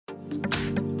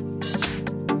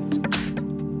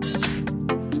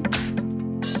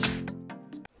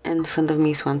In front of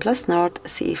me is OnePlus Nord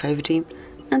CE 5G,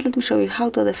 and let me show you how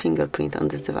to add a fingerprint on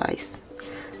this device.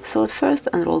 So at first,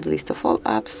 unroll the list of all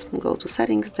apps, go to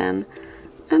settings then,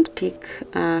 and pick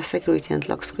security and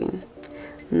lock screen.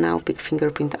 Now pick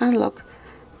fingerprint unlock,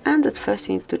 and at first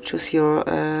you need to choose your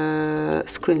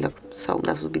screen lock. So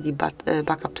that will be the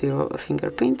backup to your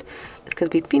fingerprint. It could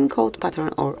be pin code,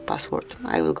 pattern or password.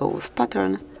 I will go with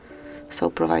pattern. So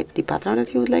provide the pattern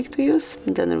that you would like to use,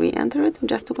 then re-enter it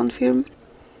just to confirm.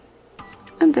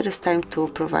 And there is time to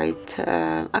provide,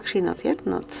 actually not yet,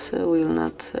 we will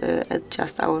not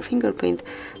adjust our fingerprint,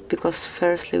 because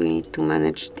firstly we need to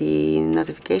manage the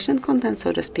notification content,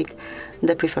 so just pick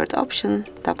the preferred option,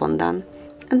 tap on done,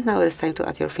 and now it is time to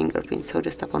add your fingerprint, so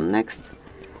just tap on next.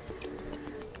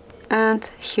 And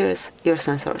here's your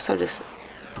sensor, so just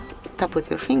tap with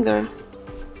your finger.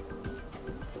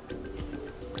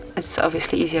 It's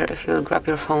obviously easier if you grab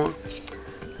your phone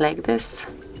like this.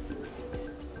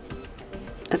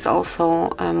 It's also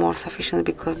more sufficient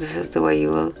because this is the way you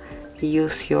will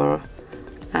use your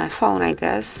phone, I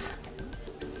guess.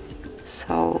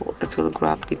 So it will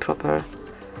grab the proper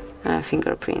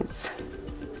fingerprints,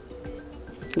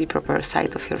 the proper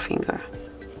side of your finger.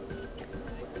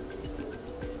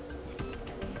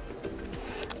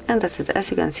 And that's it. As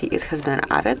you can see, it has been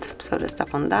added, so just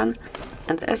tap on done.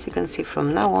 And as you can see,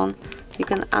 from now on, you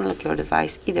can unlock your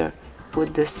device either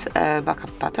with this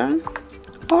backup pattern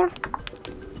or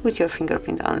with your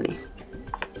fingerprint only.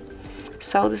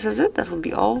 So this is it, that will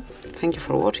be all. Thank you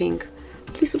for watching.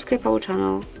 Please subscribe our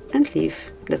channel and leave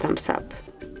the thumbs up.